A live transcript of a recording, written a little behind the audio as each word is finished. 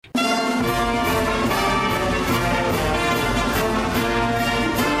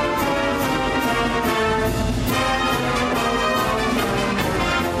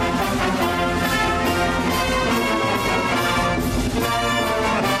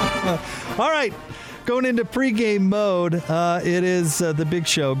All right. Going into pregame mode, it is the big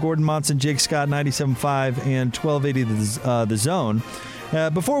show. Gordon Monson, Jake Scott, 97.5 and 1280 the Zone.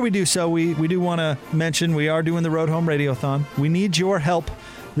 Before we do so, we do want to mention we are doing the Road Home Radiothon. We need your help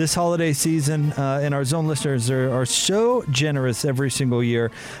this holiday season, and our Zone listeners are so generous every single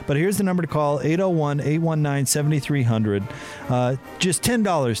year. But here's the number to call, 801-819-7300. Just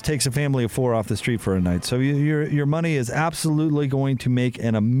 $10 takes a family of four off the street for a night. So your money is absolutely going to make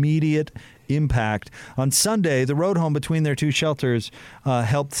an immediate impact. On Sunday, the Road Home between their two shelters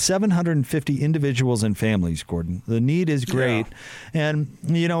helped 750 individuals and families, Gordon. The need is great. Yeah. And,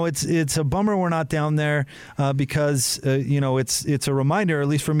 it's a bummer we're not down there because, it's a reminder, at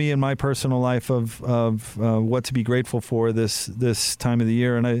least for me in my personal life, of what to be grateful for this time of the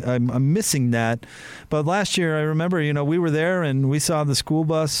year. And I'm missing that. But last year, I remember, we were there and we saw the school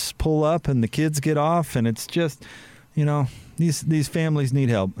bus pull up and the kids get off, and it's just, these families need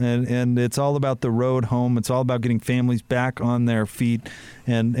help, and it's all about the road home. It's all about getting families back on their feet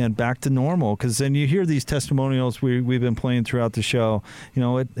and back to normal. Because then you hear these testimonials we've been playing throughout the show.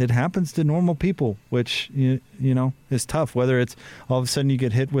 It happens to normal people, which is tough. Whether it's all of a sudden you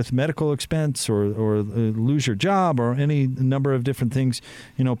get hit with medical expense or lose your job or any number of different things.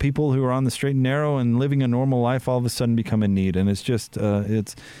 People who are on the straight and narrow and living a normal life all of a sudden become in need, and it's just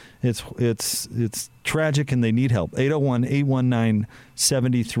It's tragic, and they need help.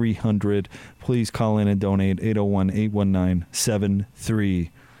 801-819-7300. Please call in and donate.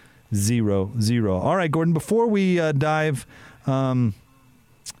 801-819-7300. All right, Gordon, before we dive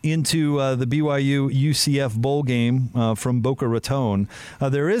into the BYU UCF bowl game from Boca Raton,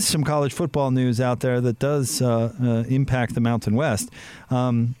 there is some college football news out there that does impact the Mountain West.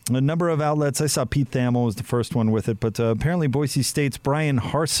 A number of outlets, I saw Pete Thamel was the first one with it, but apparently Boise State's Brian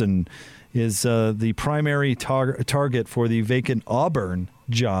Harsin is the primary target for the vacant Auburn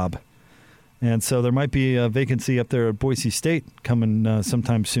job. And so there might be a vacancy up there at Boise State coming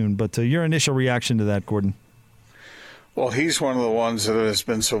sometime soon. But your initial reaction to that, Gordon? Well, he's one of the ones that has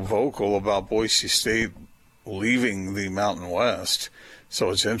been so vocal about Boise State leaving the Mountain West. So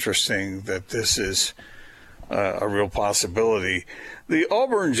it's interesting that this is a real possibility. The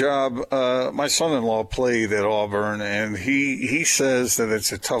Auburn job, my son-in-law played at Auburn, and he says that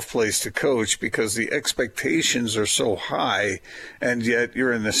it's a tough place to coach because the expectations are so high, and yet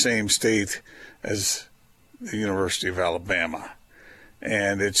you're in the same state as the University of Alabama.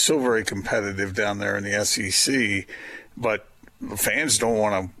 And it's so very competitive down there in the SEC, but the fans don't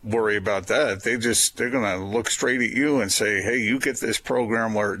want to worry about that. They're going to look straight at you and say, hey, you get this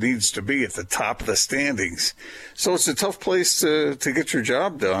program where it needs to be at the top of the standings. So it's a tough place to get your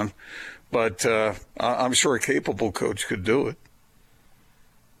job done, but I'm sure a capable coach could do it.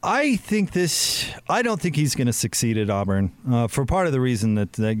 I don't think he's going to succeed at Auburn for part of the reason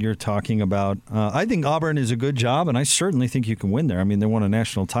that you're talking about. I think Auburn is a good job, and I certainly think you can win there. I mean, they won a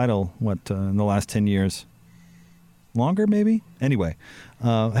national title, in the last 10 years? Longer, maybe? Anyway,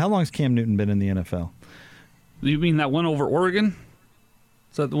 how long has Cam Newton been in the NFL? You mean that one over Oregon?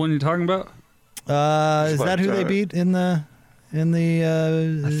 Is that the one you're talking about? Is that who they beat in the...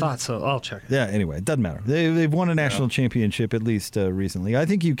 I thought so. I'll check it. Yeah, anyway, it doesn't matter. They've won a national championship at least recently. I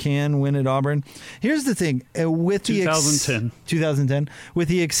think you can win at Auburn. Here's the thing. With 2010. With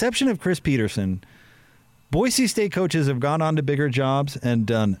the exception of Chris Peterson, Boise State coaches have gone on to bigger jobs and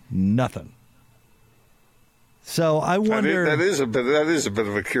done nothing. So I wonder... That is a bit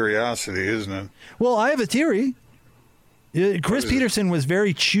of a curiosity, isn't it? Well, I have a theory. Chris Peterson was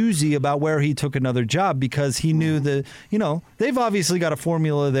very choosy about where he took another job because he knew that, they've obviously got a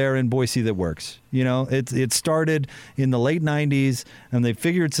formula there in Boise that works. It started in the late 90s, and they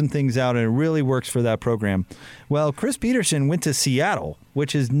figured some things out, and it really works for that program. Well, Chris Peterson went to Seattle,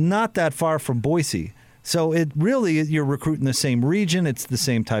 which is not that far from Boise. So it really, you're recruiting the same region. It's the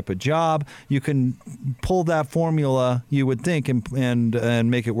same type of job. You can pull that formula, you would think,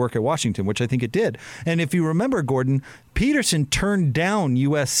 and make it work at Washington, which I think it did. And if you remember, Gordon, Peterson turned down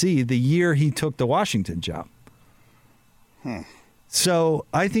USC the year he took the Washington job. So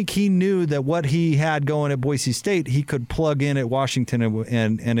I think he knew that what he had going at Boise State, he could plug in at Washington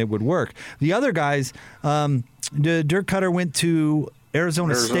and it would work. The other guys, Dirk Cutter went to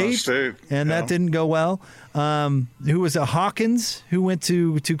Arizona State, and that didn't go well. Who was a Hawkins who went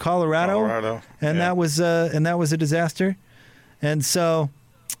to Colorado, and that was a disaster. And so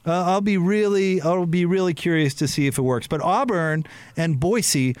I'll be really curious to see if it works. But Auburn and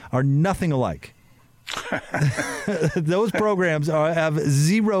Boise are nothing alike. Those programs have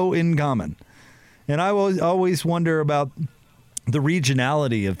zero in common, and I always wonder about the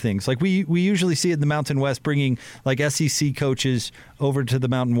regionality of things. Like we usually see it in the Mountain West, bringing like SEC coaches over to the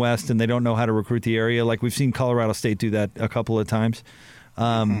Mountain West, and they don't know how to recruit the area. Like we've seen Colorado State do that a couple of times.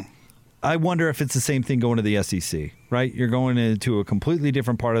 I wonder if it's the same thing going to the SEC, right? You're going into a completely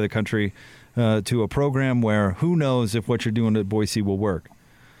different part of the country to a program where who knows if what you're doing at Boise will work.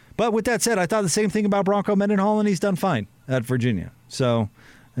 But with that said, I thought the same thing about Bronco Mendenhall, and he's done fine at Virginia. So,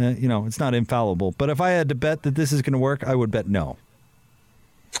 it's not infallible. But if I had to bet that this is going to work, I would bet no.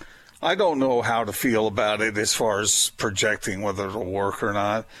 I don't know how to feel about it as far as projecting whether it'll work or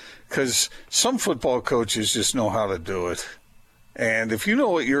not, because some football coaches just know how to do it. And if you know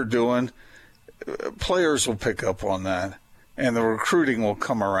what you're doing, players will pick up on that, and the recruiting will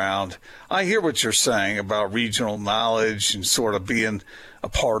come around. I hear what you're saying about regional knowledge and sort of being a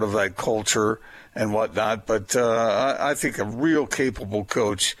part of that culture and whatnot, but I think a real capable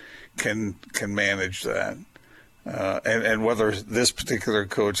coach can manage that. And whether this particular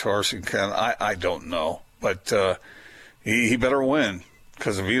coach, Harsin, can, I don't know. But he better win,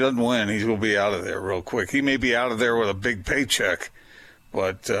 because if he doesn't win, he's going to be out of there real quick. He may be out of there with a big paycheck,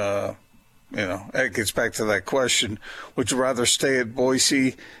 but, it gets back to that question. Would you rather stay at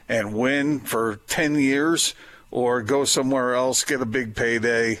Boise and win for 10 years or go somewhere else, get a big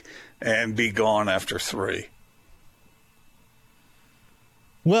payday, and be gone after 3?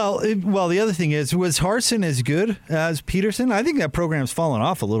 Well, the other thing is, was Harsin as good as Peterson? I think that program's fallen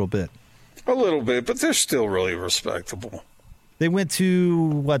off a little bit. A little bit, but they're still really respectable. They went to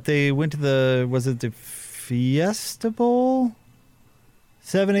was it the Fiesta Bowl?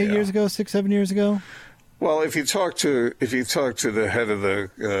 7 years ago, 6, 7 years ago? Well, if you talk to the head of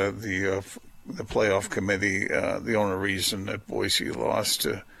the playoff committee, the only reason that Boise lost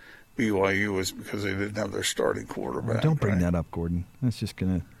to BYU was because they didn't have their starting quarterback. Don't bring that up, Gordon. That's just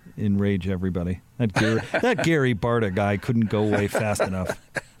going to enrage everybody. That Gary Barta guy couldn't go away fast enough.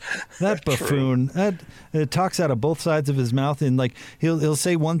 That buffoon, it talks out of both sides of his mouth, and like he'll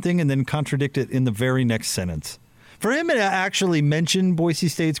say one thing and then contradict it in the very next sentence. For him to actually mention Boise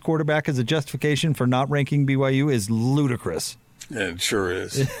State's quarterback as a justification for not ranking BYU is ludicrous. Yeah, it sure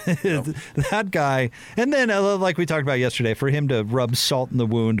is. Yep. That guy. And then, like we talked about yesterday, for him to rub salt in the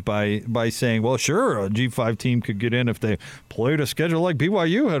wound by saying, well, sure, a G5 team could get in if they played a schedule like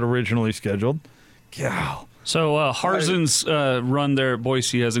BYU had originally scheduled. Gal. So Harsin's run there at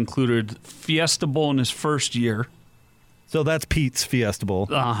Boise has included Fiesta Bowl in his first year. So that's Pete's Fiesta Bowl.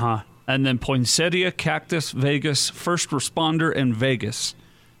 Uh-huh. And then Poinsettia, Cactus, Vegas, First Responder, and Vegas.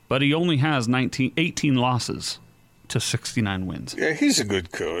 But he only has 18 losses to 69 wins. Yeah, he's a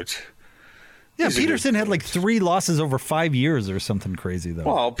good coach. Yeah, Peterson had like 3 losses over 5 years or something crazy, though.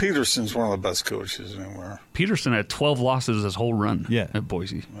 Well, Peterson's one of the best coaches anywhere. Peterson had 12 losses his whole run at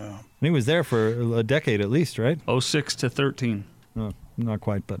Boise. Yeah. And he was there for a decade at least, right? 06 to 13. No, not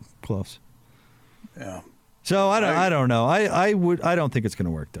quite, but close. Yeah. So I don't know. I don't think it's going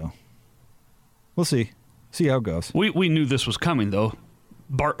to work, though. We'll see. See how it goes. We knew this was coming, though.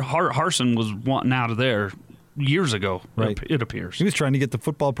 Harsin was wanting out of there years ago, right. It appears. He was trying to get the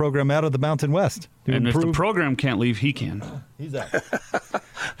football program out of the Mountain West. And if the program can't leave, he can. He's out.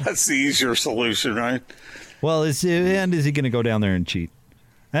 That's the easier solution, right? Well, is he going to go down there and cheat?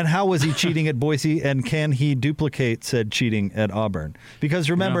 And how was he cheating at Boise, and can he duplicate said cheating at Auburn? Because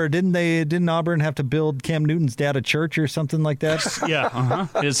remember, didn't Auburn have to build Cam Newton's dad a church or something like that? Yeah,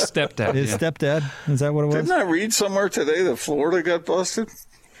 His stepdad. Stepdad? Is that what it was? Didn't I read somewhere today that Florida got busted?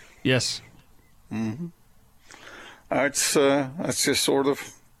 Yes. Mm-hmm. That's just sort of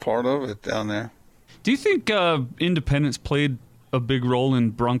part of it down there. Do you think independence played a big role in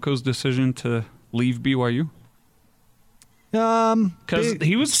Bronco's decision to leave BYU? Because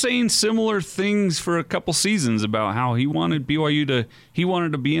he was saying similar things for a couple seasons about how he wanted BYU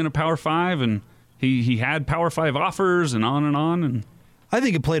to be in a Power 5, and he had Power 5 offers and on. And I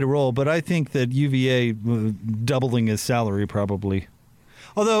think it played a role, but I think that UVA doubling his salary probably.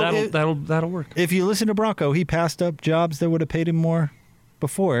 Although that'll work. If you listen to Bronco, he passed up jobs that would have paid him more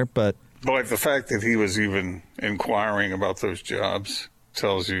before, but the fact that he was even inquiring about those jobs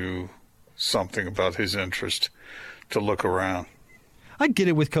tells you something about his interest to look around. I get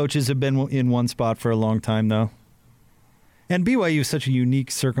it with coaches who've been in one spot for a long time, though. And BYU is such a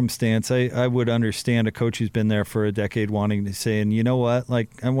unique circumstance. I would understand a coach who's been there for a decade wanting to say, and you know what,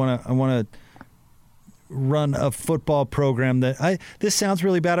 like I want to run a football program that this sounds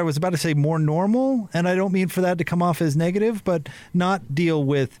really bad. I was about to say more normal, and I don't mean for that to come off as negative, but not deal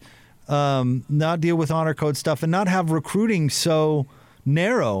with honor code stuff and not have recruiting so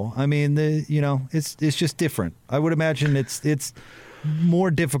narrow. I mean, it's just different. I would imagine it's more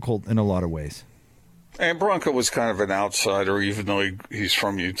difficult in a lot of ways. And Bronco was kind of an outsider, even though he's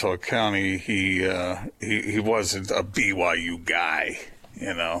from Utah County. He wasn't a BYU guy,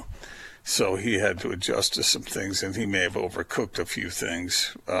 So he had to adjust to some things, and he may have overcooked a few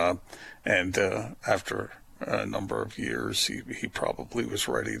things. And after a number of years, he probably was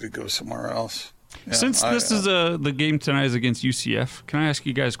ready to go somewhere else. Yeah, Since this is the game tonight is against UCF, can I ask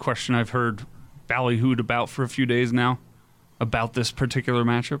you guys a question I've heard ballyhooed about for a few days now about this particular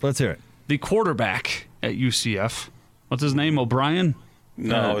matchup? Let's hear it. The quarterback at UCF, what's his name, O'Brien?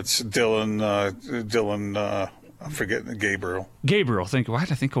 No, it's Dylan, I'm forgetting, Gabriel. Gabriel, why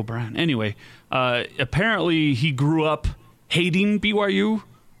did I think O'Brien? Anyway, apparently he grew up hating BYU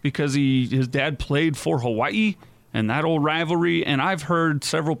because his dad played for Hawaii and that old rivalry. And I've heard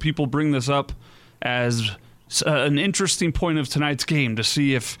several people bring this up as an interesting point of tonight's game to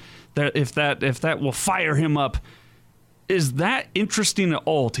see if that will fire him up. Is that interesting at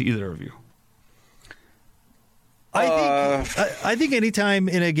all to either of you? I think anytime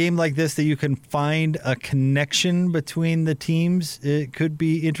in a game like this that you can find a connection between the teams, it could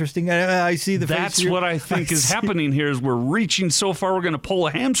be interesting. I see the. That's what I think is happening here. Is we're reaching so far, we're going to pull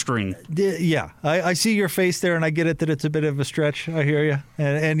a hamstring. Yeah, I see your face there, and I get it that it's a bit of a stretch. I hear you,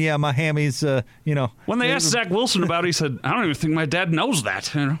 and yeah, my hammy's, When they asked Zach Wilson about it, he said, "I don't even think my dad knows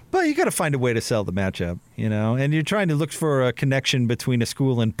that." But you got to find a way to sell the matchup, and you're trying to look for a connection between a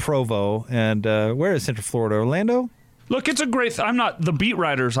school in Provo and where is Central Florida, Orlando? Look, it's a great. I'm not the beat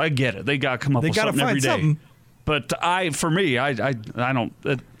writers. I get it. They got to come up with something every day. Something. But I don't.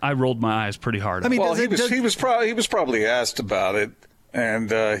 I rolled my eyes pretty hard. I mean, he was probably asked about it,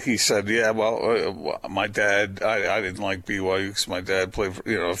 and he said, "Yeah, well, my dad. I didn't like BYU because my dad played.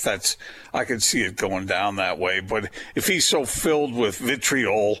 If that's, I could see it going down that way. But if he's so filled with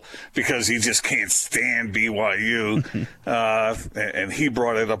vitriol because he just can't stand BYU, and he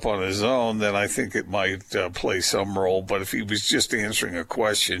brought it up on his own, then I think it might play some role. But if he was just answering a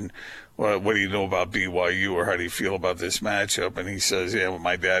question." What do you know about BYU, or how do you feel about this matchup? And he says, yeah, well,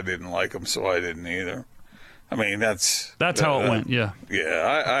 my dad didn't like him, so I didn't either. I mean, that's how it went, yeah.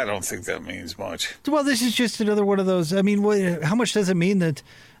 Yeah, I don't think that means much. Well, this is just another one of those. I mean, how much does it mean that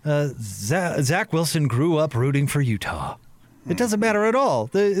Zach Wilson grew up rooting for Utah? It doesn't matter at all.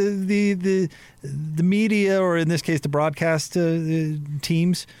 The media, or in this case, the broadcast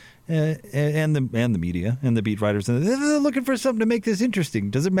teams, and the media and the beat writers, they're looking for something to make this interesting.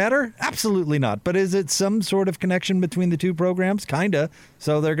 Does it matter? Absolutely not. But is it some sort of connection between the two programs? Kinda.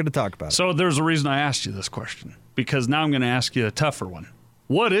 So they're going to talk about it. So there's a reason I asked you this question, because now I'm going to ask you a tougher one.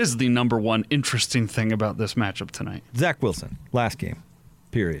 What is the number one interesting thing about this matchup tonight? Zach Wilson, last game,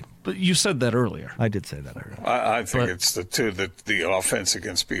 period. But you said that earlier. I did say that earlier. I think it's the two, the offense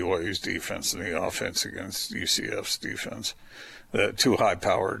against BYU's defense and the offense against UCF's defense. The two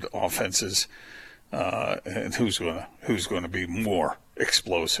high-powered offenses, and who's going to be more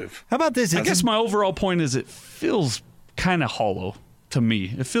explosive? How about this? I guess my overall point is it feels kind of hollow to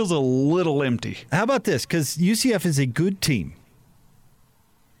me. It feels a little empty. How about this? Because UCF is a good team,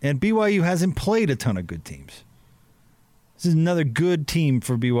 and BYU hasn't played a ton of good teams. This is another good team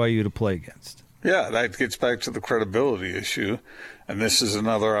for BYU to play against. Yeah, that gets back to the credibility issue. And this is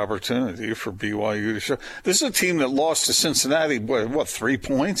another opportunity for BYU to show. This is a team that lost to Cincinnati, what 3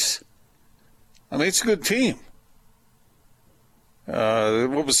 points? I mean, it's a good team.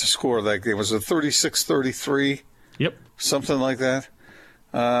 What was the score of that game? Was it 36-33? Yep. Something like that.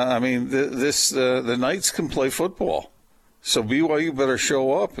 I mean, the Knights can play football. So BYU better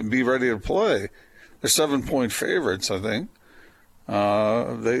show up and be ready to play. They're 7-point favorites, I think.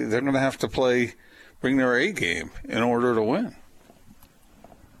 They're going to have to bring their A game in order to win.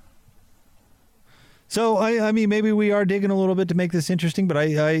 So, I mean, maybe we are digging a little bit to make this interesting, but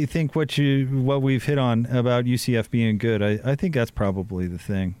I think what we've hit on about UCF being good, I think that's probably the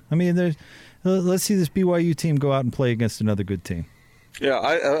thing. I mean, let's see this BYU team go out and play against another good team. Yeah,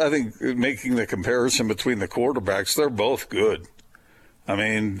 I think making the comparison between the quarterbacks, they're both good. I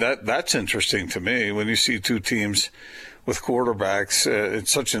mean, that's interesting to me when you see two teams with quarterbacks.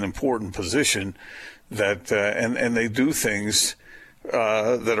 It's such an important position that and they do things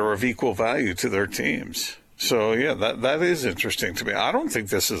that are of equal value to their teams. So, yeah, that is interesting to me. I don't think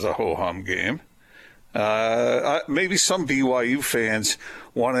this is a ho-hum game. Maybe some BYU fans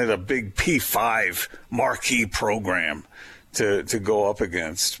wanted a big P5 marquee program to go up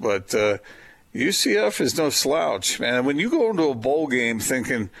against. But UCF is no slouch, man. When you go into a bowl game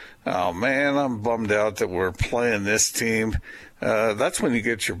thinking, oh, man, I'm bummed out that we're playing this team, that's when you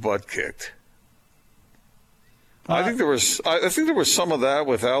get your butt kicked. I think there was some of that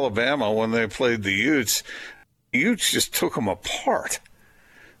with Alabama when they played the Utes. The Utes just took them apart.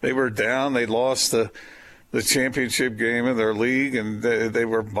 They were down. They lost the championship game of their league, and they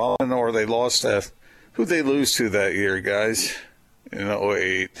were balling, or they lost that. Who'd they lose to that year, guys? In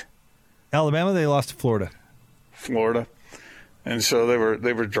 2008. Alabama, they lost to Florida. And so they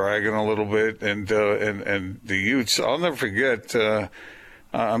were dragging a little bit, and the Utes. I'll never forget.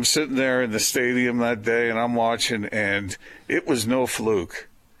 I'm sitting there in the stadium that day, and I'm watching, and it was no fluke.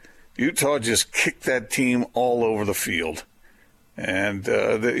 Utah just kicked that team all over the field. And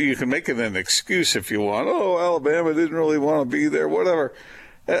you can make it an excuse if you want. Oh, Alabama didn't really want to be there, whatever.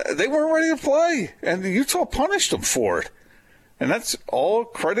 They weren't ready to play, and Utah punished them for it. And that's all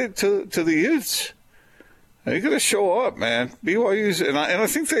credit to the Utes. They got to show up, man. BYU's, and I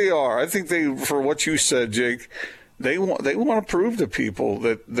think they are. I think they, for what you said, Jake, they want to prove to people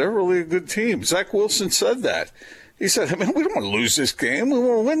that they're really a good team. Zach Wilson said that. He said, we don't want to lose this game. We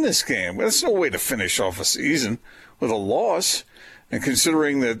want to win this game. That's no way to finish off a season with a loss. And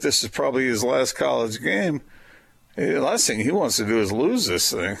considering that this is probably his last college game, the last thing he wants to do is lose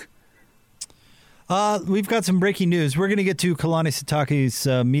this thing. We've got some breaking news. We're going to get to Kalani Sitake's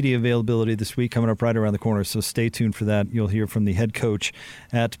media availability this week coming up right around the corner, so stay tuned for that. You'll hear from the head coach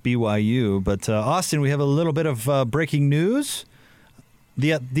at BYU. But, Austin, we have a little bit of breaking news.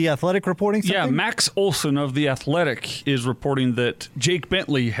 The Athletic reporting something? Yeah, Max Olson of The Athletic is reporting that Jake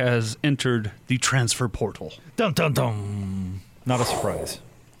Bentley has entered the transfer portal. Dun, dun, dun. Not a surprise.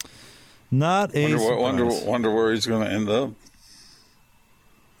 Not a surprise. Wonder where he's going to end up.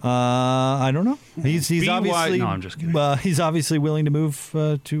 I don't know. He's obviously no, I'm just kidding. He's obviously willing to move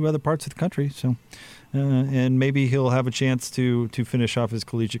to other parts of the country. So, and maybe he'll have a chance to finish off his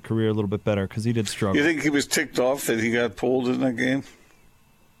collegiate career a little bit better because he did struggle. You think he was ticked off that he got pulled in that game?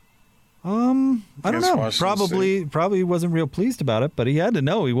 I don't know. Probably wasn't real pleased about it, but he had to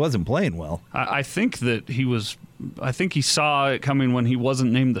know he wasn't playing well. I think that he was. I think he saw it coming when he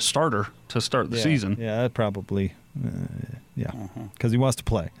wasn't named the starter to start the season. Yeah, that probably. Because he wants to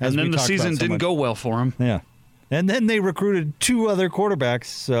play. And then the season didn't go well for him. Yeah. And then they recruited 2 other quarterbacks,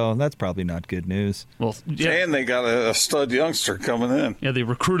 so that's probably not good news. Well, yeah. And they got a stud youngster coming in. Yeah, they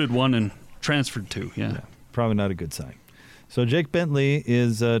recruited one and transferred 2. Yeah. Probably not a good sign. So Jake Bentley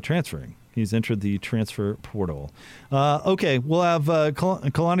is transferring. He's entered the transfer portal. Okay, we'll have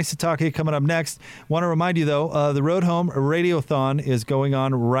Kalani Sitake coming up next. Want to remind you, though, the Road Home Radiothon is going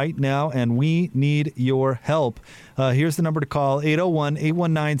on right now, and we need your help. Here's the number to call,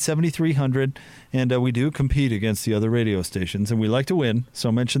 801-819-7300. And we do compete against the other radio stations, and we like to win. So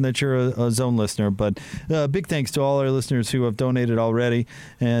mention that you're a Zone listener. But big thanks to all our listeners who have donated already.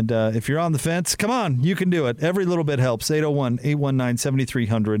 And if you're on the fence, come on, you can do it. Every little bit helps.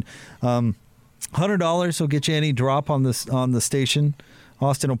 801-819-7300. $100 will get you any drop on the station.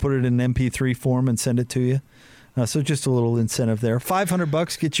 Austin will put it in an MP3 form and send it to you. So just a little incentive there.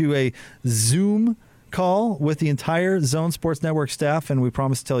 $500 gets you a Zoom call with the entire Zone Sports Network staff, and we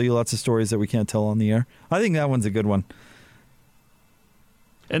promise to tell you lots of stories that we can't tell on the air. I think that one's a good one.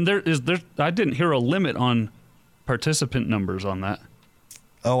 And I didn't hear a limit on participant numbers on that.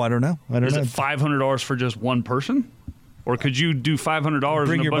 Oh, I don't know. Is it $500 for just one person? Or could you do $500 and a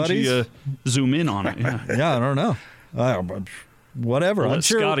bunch buddies? of you zoom in on it? Yeah, yeah, I don't know. Whatever. Let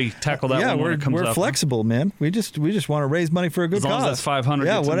Scotty tackle that one when it comes up. We're flexible, man. We just want to raise money for a good cause. As long as that's 500.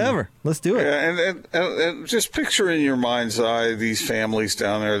 Yeah, whatever. Let's do it. Yeah, and just picture in your mind's eye these families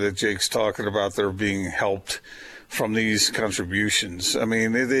down there that Jake's talking about that are being helped from these contributions. I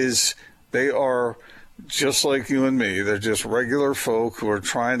mean, they are just like you and me. They're just regular folk who are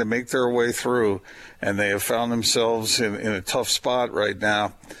trying to make their way through, and they have found themselves in a tough spot right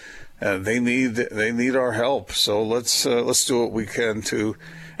now. They need our help. So let's do what we can to.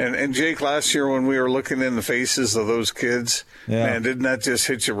 And Jake, last year when we were looking in the faces of those kids, man, didn't that just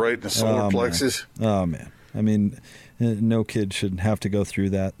hit you right in the solar plexus? Oh man, I mean, no kid should have to go through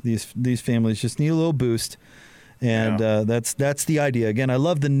that. These families just need a little boost. And that's the idea. Again, I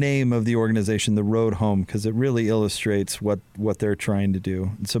love the name of the organization, The Road Home, because it really illustrates what they're trying to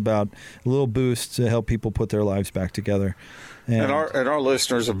do. It's about a little boost to help people put their lives back together. And our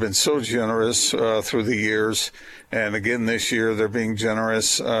listeners have been so generous through the years. And again, this year, they're being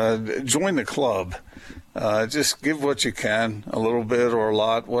generous. Join the club. Just give what you can, a little bit or a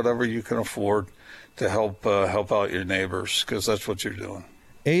lot, whatever you can afford to help out your neighbors, because that's what you're doing.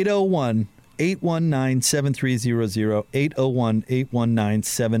 801-819-7300,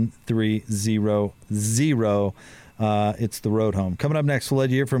 801-819-7300. It's the Road Home. Coming up next, we'll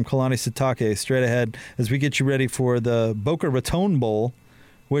let you hear from Kalani Sitake straight ahead as we get you ready for the Boca Raton Bowl,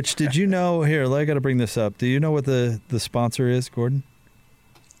 which, did you know, here, I got to bring this up. Do you know what the sponsor is, Gordon?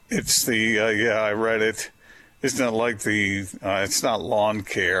 It's I read it. Isn't that like the? It's not lawn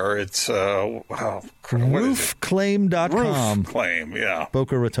care. It's roofclaim.com. Roof claim, yeah.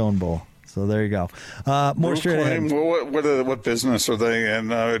 Boca Raton Bowl. So there you go. More Roof straight claim. ahead. What business are they in?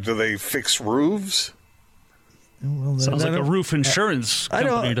 Do they fix roofs? Well, Sounds like a roof insurance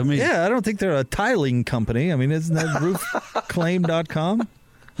company to me. Yeah, I don't think they're a tiling company. I mean, isn't that roofclaim.com? I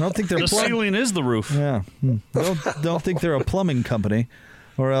don't think they're the ceiling is the roof. Yeah. Don't think they're a plumbing company,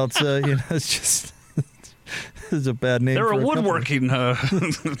 or else it's just it's a bad name. They're for a company. woodworking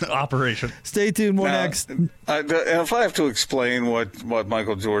operation. Stay tuned. More next. If I have to explain what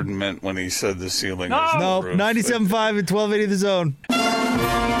Michael Jordan meant when he said the ceiling is the roof. 97.5 and 1280 The Zone.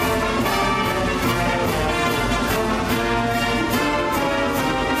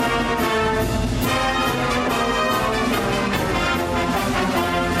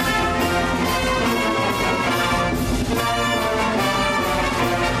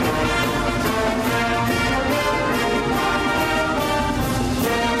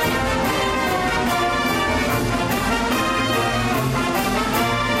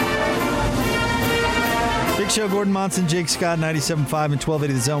 Show, Gordon Monson, Jake Scott, 97.5 and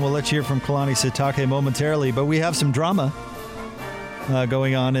 1280 The Zone. We'll let you hear from Kalani Sitake momentarily, but we have some drama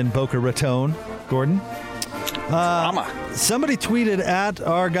going on in Boca Raton. Gordon? Drama. Somebody tweeted at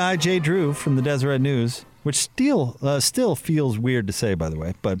our guy Jay Drew from the Deseret News, which still feels weird to say, by the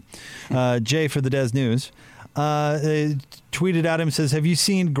way, but Jay for the Des News tweeted at him, says, have you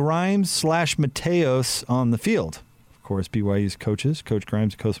seen Grimes/Mateos on the field? Of course, BYU's coaches, Coach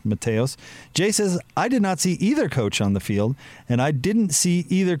Grimes and Coach Mateos. Jay says, I did not see either coach on the field, and I didn't see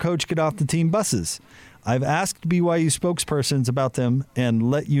either coach get off the team buses. I've asked BYU spokespersons about them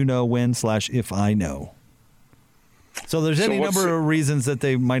and let you know when/if I know. So there's any number of reasons that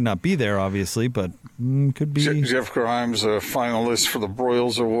they might not be there, obviously, but could be. Jeff Grimes, a finalist for the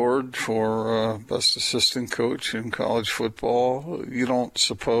Broyles Award for Best Assistant Coach in college football. You don't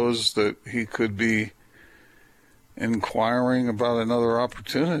suppose that he could be inquiring about another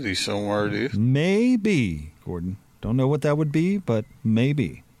opportunity somewhere, do you? Maybe, Gordon. Don't know what that would be, but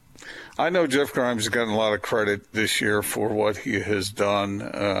maybe. I know Jeff Grimes has gotten a lot of credit this year for what he has done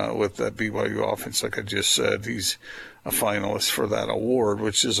with that BYU offense. Like I just said, he's a finalist for that award,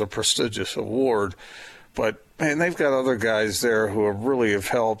 which is a prestigious award. But, man, they've got other guys there who really have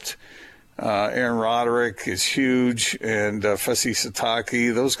helped. Aaron Roderick is huge, and Fesi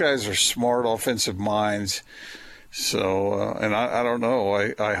Satake. Those guys are smart offensive minds. So, and I don't know.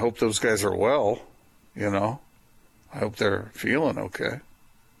 I hope those guys are well, I hope they're feeling okay.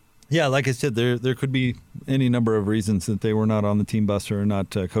 Yeah, like I said, there could be any number of reasons that they were not on the team bus or not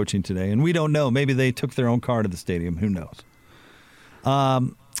coaching today. And we don't know. Maybe they took their own car to the stadium. Who knows?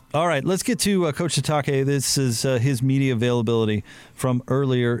 All right, let's get to Coach Sitake. This is his media availability from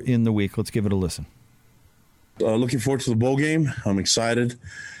earlier in the week. Let's give it a listen. Looking forward to the bowl game. I'm excited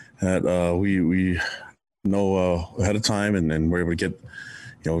that we know ahead of time and we're able to get,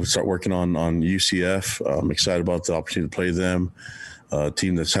 start working on UCF. I'm excited about the opportunity to play them, a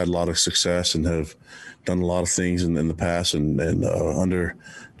team that's had a lot of success and have done a lot of things in the past. And under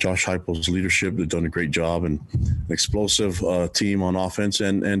Josh Heupel's leadership, they've done a great job, and an explosive team on offense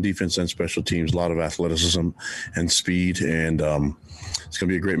and defense and special teams, a lot of athleticism and speed. And it's going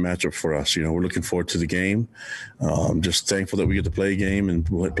to be a great matchup for us. We're looking forward to the game. Just thankful that we get to play a game and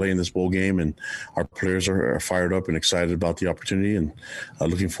play in this bowl game, and our players are fired up and excited about the opportunity, and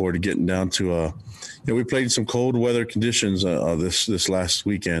looking forward to getting down to we played some cold weather conditions this last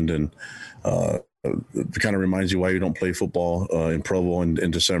weekend, and it kind of reminds you why you don't play football in Provo in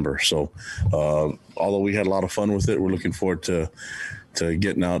December. So although we had a lot of fun with it, we're looking forward to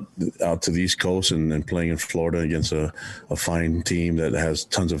getting out to the East Coast and playing in Florida against a fine team that has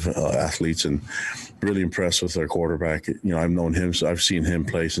tons of athletes, and really impressed with our quarterback. I've known him, so I've seen him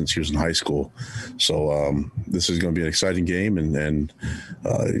play since he was in high school. So this is going to be an exciting game, and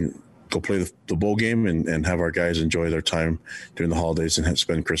go play the bowl game and have our guys enjoy their time during the holidays and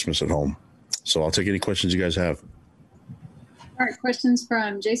spend Christmas at home. So I'll take any questions you guys have. All right, questions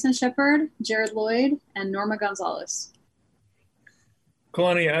from Jason Shepard, Jared Lloyd, and Norma Gonzalez.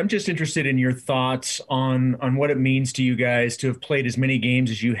 Kalani, I'm just interested in your thoughts on what it means to you guys to have played as many games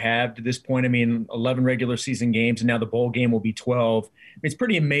as you have to this point. 11 regular season games, and now the bowl game will be 12. It's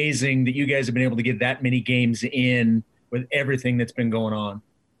pretty amazing that you guys have been able to get that many games in with everything that's been going on.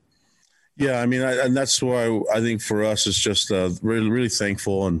 Yeah, and that's why I think for us it's just really, really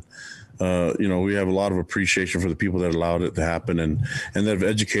thankful, and we have a lot of appreciation for the people that allowed it to happen and that have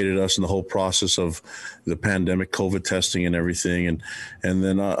educated us in the whole process of the pandemic, COVID testing and everything. And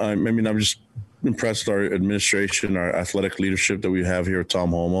then, I'm just impressed with our administration, our athletic leadership that we have here at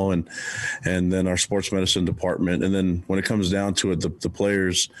Tom Homo, and then our sports medicine department. And then when it comes down to it, the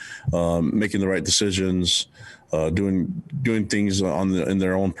players making the right decisions, doing things in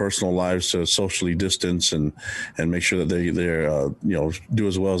their own personal lives to socially distance and make sure that they're do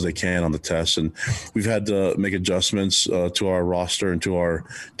as well as they can on the tests. And we've had to make adjustments to our roster and to our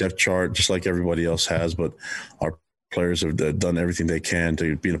depth chart, just like everybody else has. But our players have done everything they can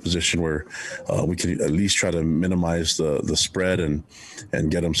to be in a position where we can at least try to minimize the spread and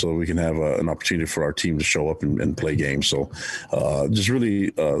get them so we can have an opportunity for our team to show up and play games. So just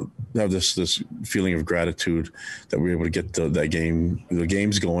really have this feeling of gratitude that we were able to get the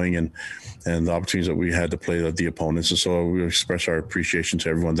games going and the opportunities that we had to play the opponents. And so we express our appreciation to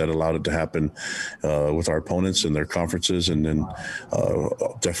everyone that allowed it to happen with our opponents and their conferences, and then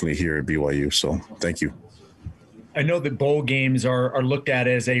definitely here at BYU. So thank you. I know that bowl games are looked at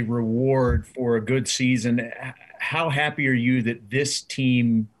as a reward for a good season. How happy are you that this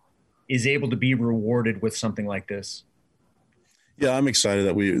team is able to be rewarded with something like this? Yeah, I'm excited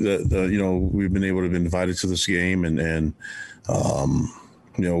that we've been able to be invited to this game, and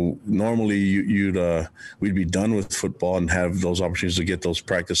normally we'd be done with football and have those opportunities to get those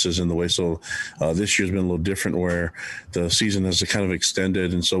practices in the way. So this year's been a little different, where the season has kind of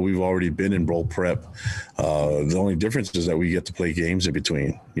extended, and so we've already been in bowl prep. The only difference is that we get to play games in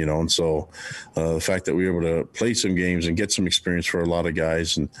between, and so the fact that we were able to play some games and get some experience for a lot of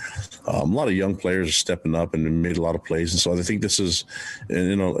guys, and a lot of young players are stepping up and made a lot of plays. And so I think this is,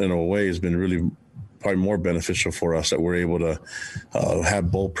 in a way, has been really probably more beneficial for us that we're able to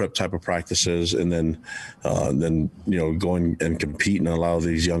have bowl prep type of practices, and then go and compete and allow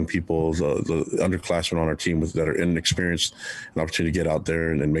these young people, the underclassmen on our team that are inexperienced, an opportunity to get out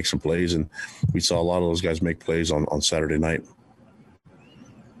there and make some plays. And we saw a lot of those guys make plays on Saturday night.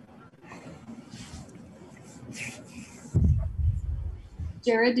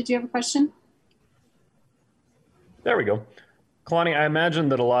 Jared, did you have a question? There we go. Kalani, I imagine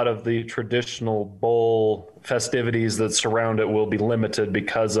that a lot of the traditional bowl festivities that surround it will be limited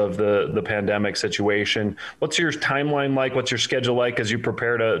because of the pandemic situation. What's your timeline like? What's your schedule like as you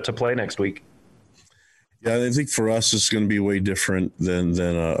prepare to play next week? Yeah, I think for us it's going to be way different than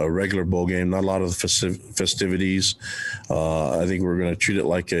a regular bowl game. Not a lot of festivities. I think we're going to treat it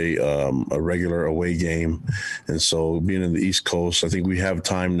like a regular away game. And so being in the East Coast, I think we have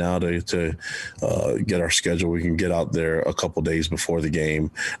time now to get our schedule. We can get out there a couple days before the game.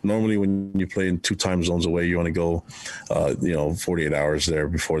 Normally when you play in 2 time zones away, you want to go 48 hours there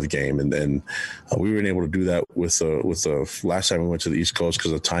before the game. And then we weren't able to do that with the last time we went to the East Coast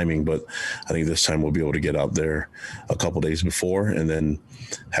because of timing. But I think this time we'll be able to get out there a couple days before, and then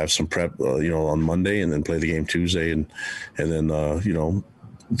have some prep, on Monday, and then play the game Tuesday, and then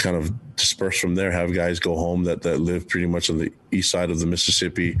kind of disperse from there. Have guys go home that live pretty much on the east side of the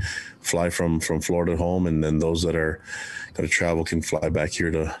Mississippi, fly from Florida home, and then those that are going to travel can fly back here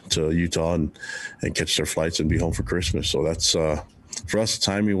to Utah and catch their flights and be home for Christmas. So that's for us, the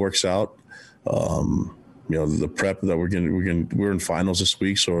timing works out. The prep that we're in finals this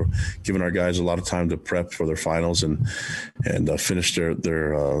week, so we're giving our guys a lot of time to prep for their finals and finish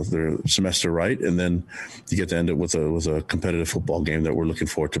their semester right, and then you get to end it with a competitive football game that we're looking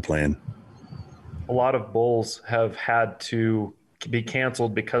forward to playing. A lot of bowls have had to be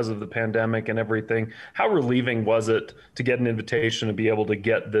canceled because of the pandemic and everything. How relieving was it to get an invitation to be able to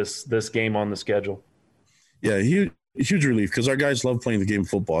get this game on the schedule? Yeah, huge relief, because our guys love playing the game of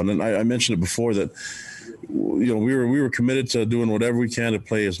football, and I mentioned it before that we were committed to doing whatever we can to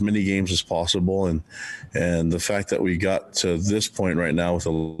play as many games as possible, and the fact that we got to this point right now with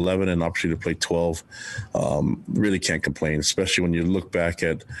 11 and opportunity to play 12, really can't complain, especially when you look back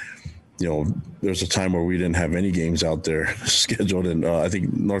at there's a time where we didn't have any games out there scheduled, and I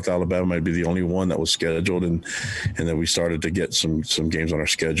think North Alabama might be the only one that was scheduled, and then we started to get some games on our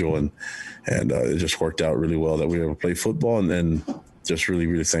schedule, and it just worked out really well that we were able to play football, and then just really,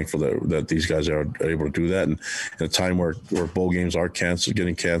 really thankful that these guys are able to do that. And in a time where bowl games are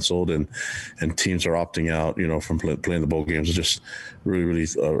getting canceled, and teams are opting out, from playing the bowl games, I just really, really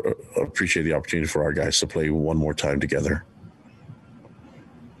appreciate the opportunity for our guys to play one more time together.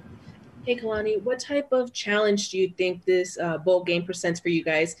 Hey, Kalani, what type of challenge do you think this bowl game presents for you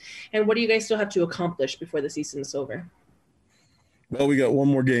guys? And what do you guys still have to accomplish before the season is over? Well, we got one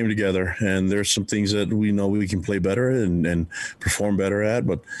more game together, and there's some things that we know we can play better and perform better at.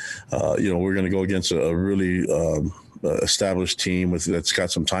 But, we're going to go against a really established team that's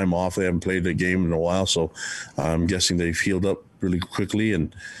got some time off. They haven't played the game in a while, so I'm guessing they've healed up really quickly.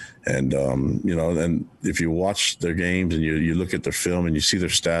 And if you watch their games and you look at their film and you see their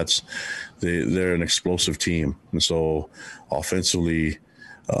stats, they're an explosive team. And so offensively,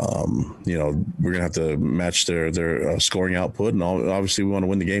 we're going to have to match their scoring output. And obviously we want to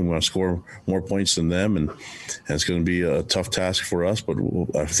win the game. We want to score more points than them. And it's going to be a tough task for us. But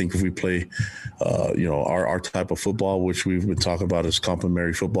I think if we play, our type of football, which we've been talking about as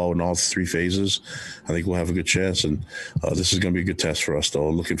complementary football in all three phases, I think we'll have a good chance. And this is going to be a good test for us, though.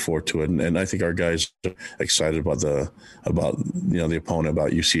 Looking forward to it. And I think our guys are excited about the opponent,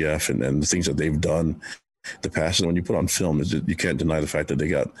 about UCF and the things that they've done the past. And when you put on film, you can't deny the fact that they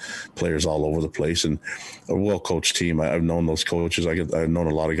got players all over the place and a well-coached team. I've known those coaches. I've known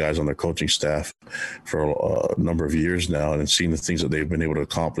a lot of guys on their coaching staff for a number of years now, and seen the things that they've been able to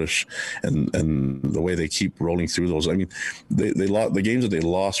accomplish and the way they keep rolling through those. I mean, they lost the games that they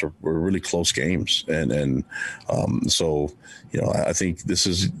lost were really close games, so I think this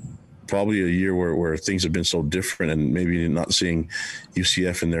is probably a year where things have been so different, and maybe not seeing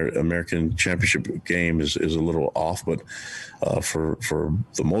UCF in their American Championship game is a little off. But for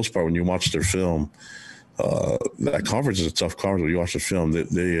the most part, when you watch their film, that conference is a tough conference. When you watch the film,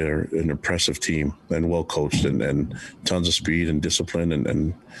 they are an impressive team and well coached and tons of speed and discipline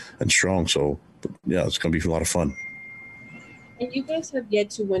and strong. So yeah, it's going to be a lot of fun. And you guys have yet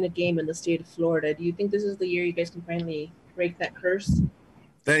to win a game in the state of Florida. Do you think this is the year you guys can finally break that curse?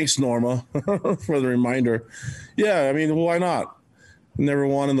 Thanks, Norma, for the reminder. Yeah, I mean, why not? Never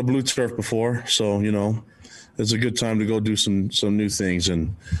won in the blue turf before, so it's a good time to go do some new things.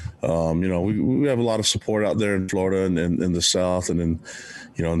 And we have a lot of support out there in Florida and in the South and in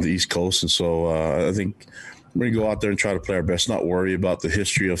the East Coast. And so I think we're gonna go out there and try to play our best, not worry about the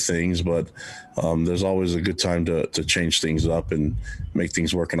history of things, but there's always a good time to change things up and make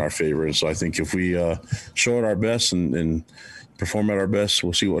things work in our favor. And so I think if we show it our best and perform at our best,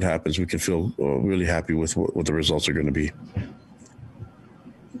 we'll see what happens. We can feel really happy with what the results are going to be.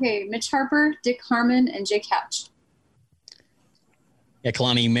 Okay, Mitch Harper, Dick Harmon, and Jake Couch. Yeah,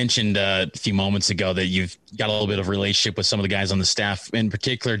 Kalani, you mentioned a few moments ago that you've got a little bit of relationship with some of the guys on the staff, in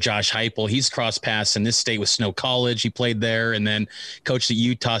particular Josh Heupel. He's crossed paths in this state with Snow College. He played there and then coached at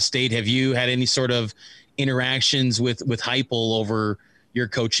Utah State. Have you had any sort of interactions with Heupel over your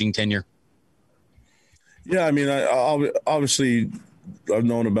coaching tenure? Yeah, I mean, obviously I've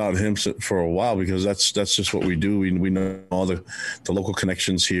known about him for a while because that's just what we do. We know all the local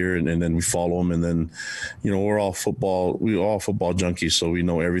connections here, and then we follow them. And then, we're all football junkies, so we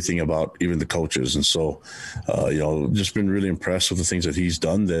know everything about even the coaches. And so, just been really impressed with the things that he's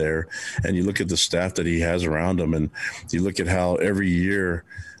done there. And you look at the staff that he has around him, and you look at how every year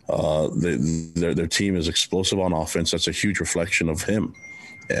their team is explosive on offense. That's a huge reflection of him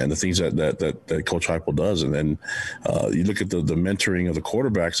and the things that Coach Heupel does. And then you look at the mentoring of the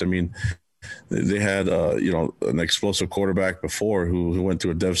quarterbacks. I mean, they had an explosive quarterback before who went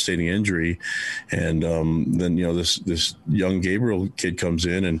through a devastating injury, and then this young Gabriel kid comes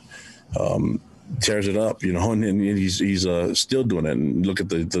in and tears it up, and he's still doing it. And look at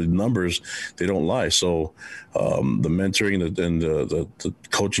the numbers; they don't lie. So the mentoring and the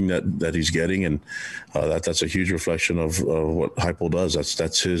coaching that he's getting, and that's a huge reflection of what Heupel does.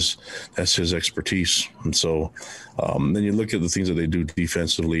 That's his expertise. And so then you look at the things that they do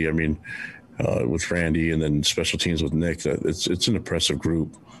defensively. I mean, with Randy, and then special teams with Nick. It's an impressive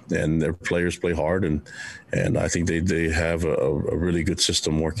group, and their players play hard, and I think they have a really good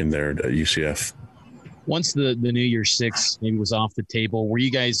system working there at UCF. Once the New Year's Six maybe was off the table, were you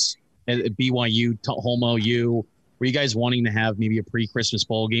guys at BYU, Homo U, were you guys wanting to have maybe a pre-Christmas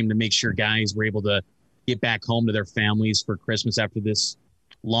bowl game to make sure guys were able to get back home to their families for Christmas after this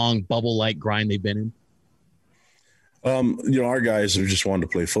long bubble-like grind they've been in? Our guys have just wanted to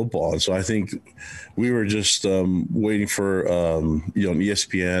play football. And so I think we were just waiting for,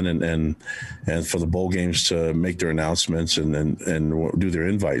 ESPN and for the bowl games to make their announcements and do their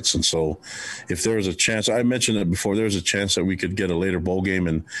invites. And so if there was a chance, I mentioned it before, there was a chance that we could get a later bowl game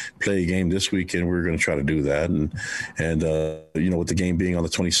and play a game this weekend. We were going to try to do that. And with the game being on the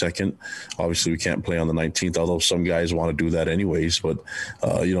 22nd, obviously we can't play on the 19th, although some guys want to do that anyways. But,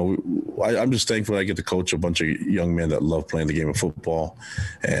 I'm just thankful I get to coach a bunch of young men that love playing the game of football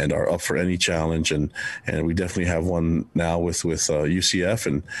and are up for any challenge. And we definitely have one now with UCF.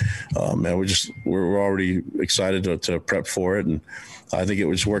 And we're already excited to prep for it. And I think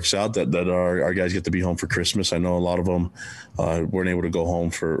it just works out that our guys get to be home for Christmas. I know a lot of them weren't able to go home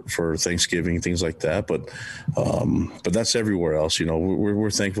for Thanksgiving, things like that. But that's everywhere else.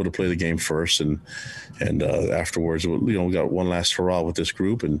 We're thankful to play the game first, and afterwards, we got one last hurrah with this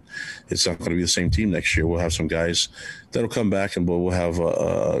group, and it's not going to be the same team next year. We'll have some guys that'll come back, and we'll have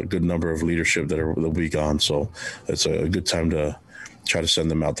a good number of leadership that'll be gone. So it's a good time to try to send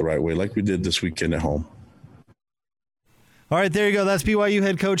them out the right way, like we did this weekend at home. All right, there you go. That's BYU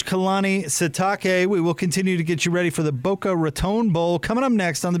head coach Kalani Sitake. We will continue to get you ready for the Boca Raton Bowl coming up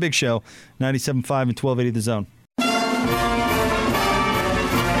next on The Big Show, 97.5 and 1280 The Zone.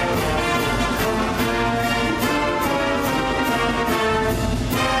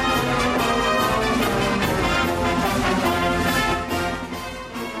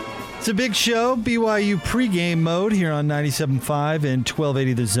 It's a big show, BYU pregame mode here on 97.5 and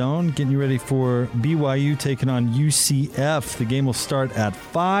 1280 The Zone. Getting you ready for BYU taking on UCF. The game will start at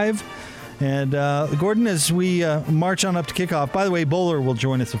 5. And Gordon, as we march on up to kickoff, by the way, Bowler will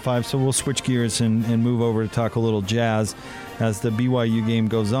join us at 5, so we'll switch gears and move over to talk a little Jazz as the BYU game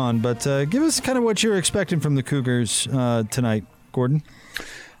goes on. But give us kind of what you're expecting from the Cougars tonight, Gordon.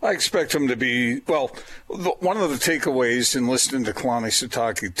 I expect him to be, one of the takeaways in listening to Kalani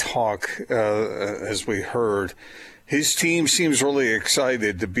Sitake talk, as we heard, his team seems really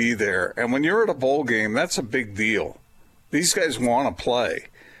excited to be there. And when you're at a bowl game, that's a big deal. These guys want to play.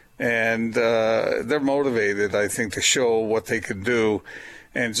 And they're motivated, I think, to show what they can do.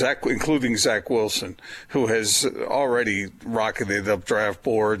 And including Zach Wilson, who has already rocketed up draft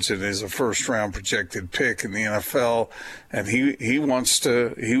boards and is a first-round projected pick in the NFL, and he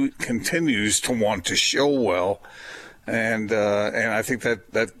continues to want to show well, and I think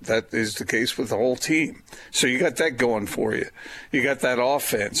that is the case with the whole team. So you got that going for you. You got that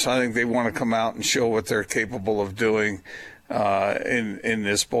offense. I think they want to come out and show what they're capable of doing in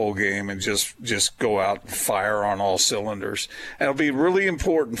this bowl game, and just go out and fire on all cylinders. And it'll be really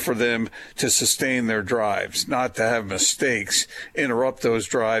important for them to sustain their drives, not to have mistakes interrupt those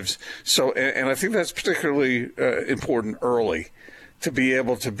drives. So, and I think that's particularly important early, to be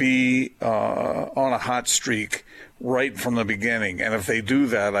able to be on a hot streak right from the beginning. And if they do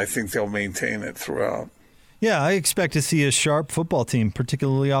that, I think they'll maintain it throughout. Yeah, I expect to see a sharp football team,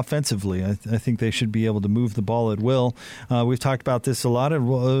 particularly offensively. I think they should be able to move the ball at will. We've talked about this a lot. It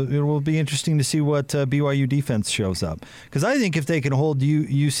will be interesting to see what BYU defense shows up. Because I think if they can hold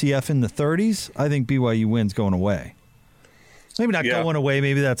UCF in the 30s, I think BYU wins going away. Maybe not going away.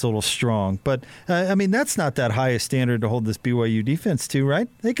 Maybe that's a little strong. But, that's not that high a standard to hold this BYU defense to, right?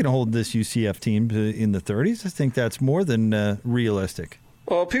 They can hold this UCF team in the 30s. I think that's more than realistic.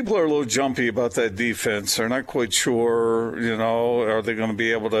 Well, people are a little jumpy about that defense. They're not quite sure, are they going to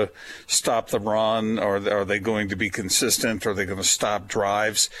be able to stop the run? Or are they going to be consistent? Are they going to stop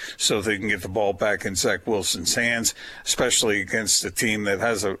drives so they can get the ball back in Zach Wilson's hands, especially against a team that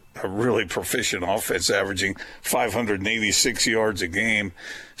has a really proficient offense, averaging 586 yards a game?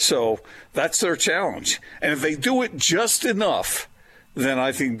 So that's their challenge. And if they do it just enough, then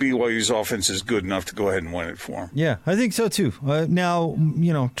I think BYU's offense is good enough to go ahead and win it for them. Yeah, I think so too. Now,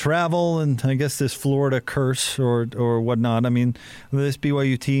 travel and I guess this Florida curse or whatnot. This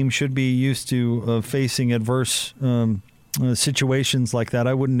BYU team should be used to facing adverse situations like that.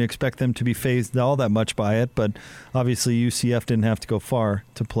 I wouldn't expect them to be fazed all that much by it, but obviously UCF didn't have to go far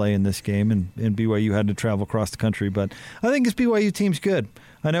to play in this game, and BYU had to travel across the country. But I think this BYU team's good.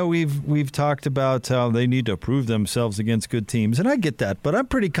 I know we've talked about how they need to prove themselves against good teams, and I get that, but I'm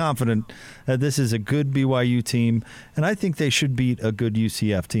pretty confident that this is a good BYU team, and I think they should beat a good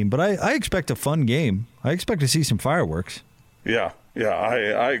UCF team. But I expect a fun game. I expect to see some fireworks. Yeah,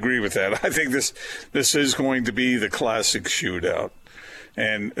 I agree with that. I think this is going to be the classic shootout.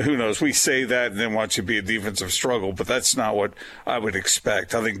 And who knows, we say that and then watch it be a defensive struggle, but that's not what I would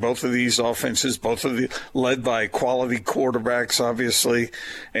expect. I think both of these offenses, led by quality quarterbacks, obviously,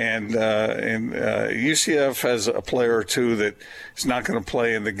 and UCF has a player or two that is not going to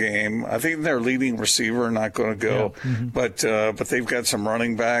play in the game. I think their leading receiver not going to go, but they've got some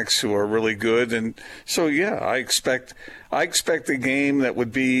running backs who are really good, and so I expect a game that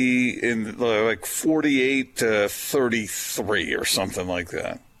would be in like 48-33 or something like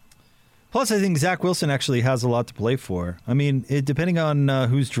that. Plus, I think Zach Wilson actually has a lot to play for. Depending on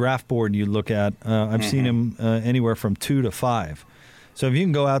whose draft board you look at, I've seen him anywhere from 2 to 5. So if you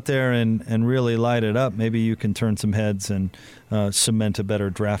can go out there and really light it up, maybe you can turn some heads and cement a better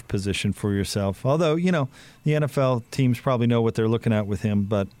draft position for yourself. Although, the NFL teams probably know what they're looking at with him,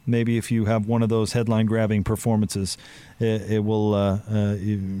 but maybe if you have one of those headline-grabbing performances, it will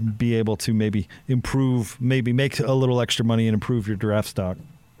be able to maybe improve, maybe make a little extra money and improve your draft stock.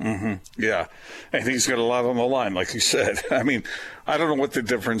 Mm-hmm. Yeah, and he's got a lot on the line, like you said. I mean, I don't know what the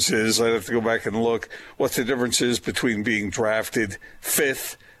difference is. I'd have to go back and look what the difference is between being drafted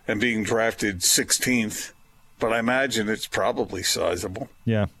 5th and being drafted 16th, but I imagine it's probably sizable.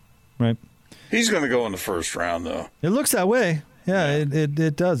 Yeah, right. He's going to go in the first round, though. It looks that way. Yeah,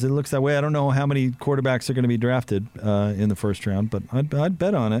 it does. It looks that way. I don't know how many quarterbacks are going to be drafted in the first round, but I'd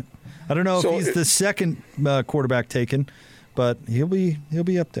bet on it. I don't know if he's the second quarterback taken, but he'll be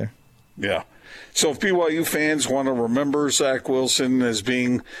up there. Yeah. So if BYU fans want to remember Zach Wilson as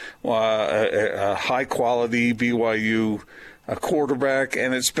being a high-quality BYU quarterback,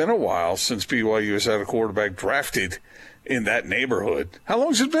 and it's been a while since BYU has had a quarterback drafted in that neighborhood. How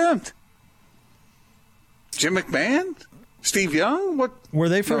long's it been? Jim McMahon? Steve Young? What were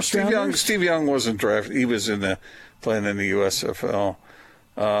they first rounders? Steve Young wasn't drafted. He was playing in the USFL.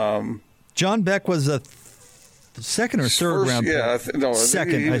 John Beck was a second or third round. Yeah,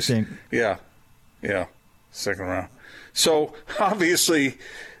 second, I think. Yeah, second round. So obviously,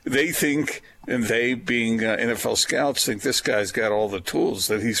 they think, and they being NFL scouts think this guy's got all the tools,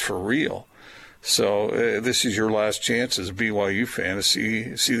 that he's for real. So this is your last chance as a BYU fan to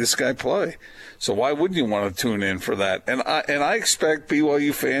see this guy play. So why wouldn't you want to tune in for that? And I expect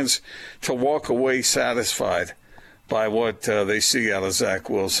BYU fans to walk away satisfied by what they see out of Zach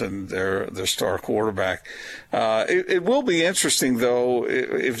Wilson, their star quarterback. It will be interesting, though,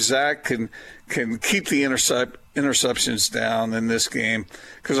 if Zach can keep the interceptions down in this game,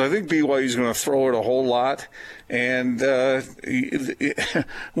 because I think BYU is going to throw it a whole lot. And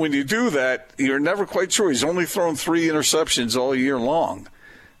when you do that, you're never quite sure. He's only thrown 3 interceptions all year long.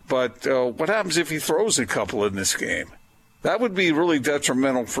 But what happens if he throws a couple in this game? That would be really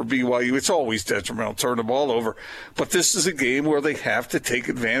detrimental for BYU. It's always detrimental, turn the ball over. But this is a game where they have to take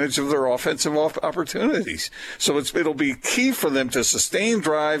advantage of their offensive opportunities. So it'll be key for them to sustain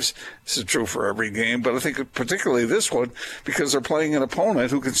drives. This is true for every game, but I think particularly this one, because they're playing an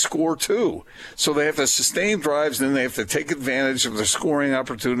opponent who can score too. So they have to sustain drives, and then they have to take advantage of their scoring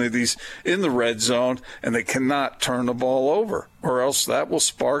opportunities in the red zone, and they cannot turn the ball over, or else that will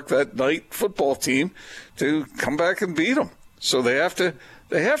spark that night football team to come back and beat them. So they have to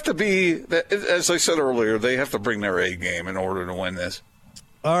be, as I said earlier, they have to bring their A game in order to win this.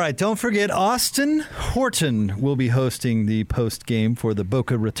 All right, don't forget, Austin Horton will be hosting the post game for the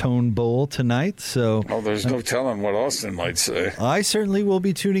Boca Raton Bowl tonight. So, there's no telling what Austin might say. I certainly will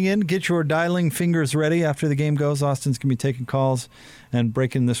be tuning in. Get your dialing fingers ready after the game goes. Austin's going to be taking calls and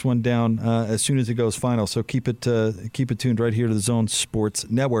breaking this one down as soon as it goes final. So keep it tuned right here to the Zone Sports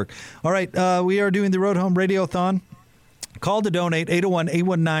Network. All right, we are doing the Road Home Radiothon. Call to donate,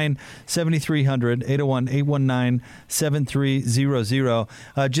 801-819-7300,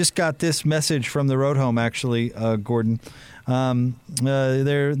 801-819-7300. Just got this message from the Road Home, actually, Gordon. They're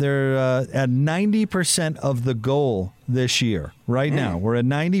at 90% of the goal this year. Right now, we're at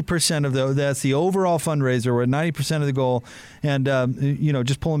 90% that's the overall fundraiser. We're at 90% of the goal, and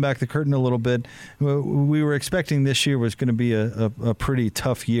just pulling back the curtain a little bit, we were expecting this year was going to be a pretty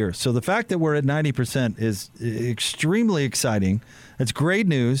tough year. So the fact that we're at 90% is extremely exciting. It's great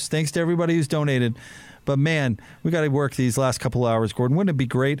news. Thanks to everybody who's donated. But man, we got to work these last couple hours, Gordon. Wouldn't it be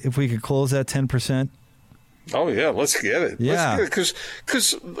great if we could close that 10%? Oh, yeah, let's get it. Yeah. Because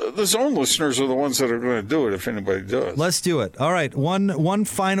the Zone listeners are the ones that are going to do it if anybody does. Let's do it. All right, one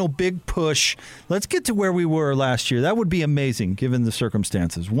final big push. Let's get to where we were last year. That would be amazing given the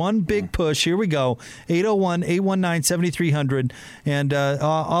circumstances. One big push. Here we go. 801-819-7300. And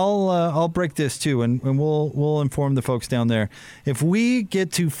I'll break this too, and we'll inform the folks down there. If we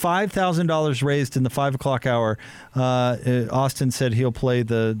get to $5,000 raised in the 5 o'clock hour, Austin said he'll play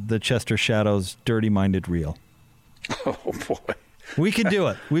the Chester Shadows Dirty Minded Reel. Oh, boy. We can do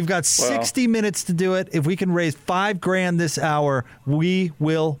it. We've got 60 minutes to do it. If we can raise $5,000 this hour, we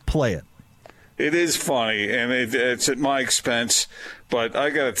will play it. It is funny, and it's at my expense, but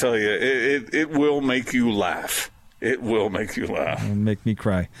I got to tell you, it will make you laugh. It will make you laugh. It'll make me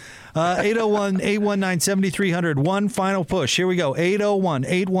cry. 801-819-7300. One final push. Here we go.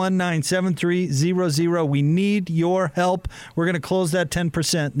 801-819-7300. We need your help. We're going to close that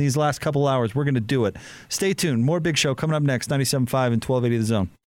 10% in these last couple hours. We're going to do it. Stay tuned. More Big Show coming up next. 97.5 and 1280 The Zone.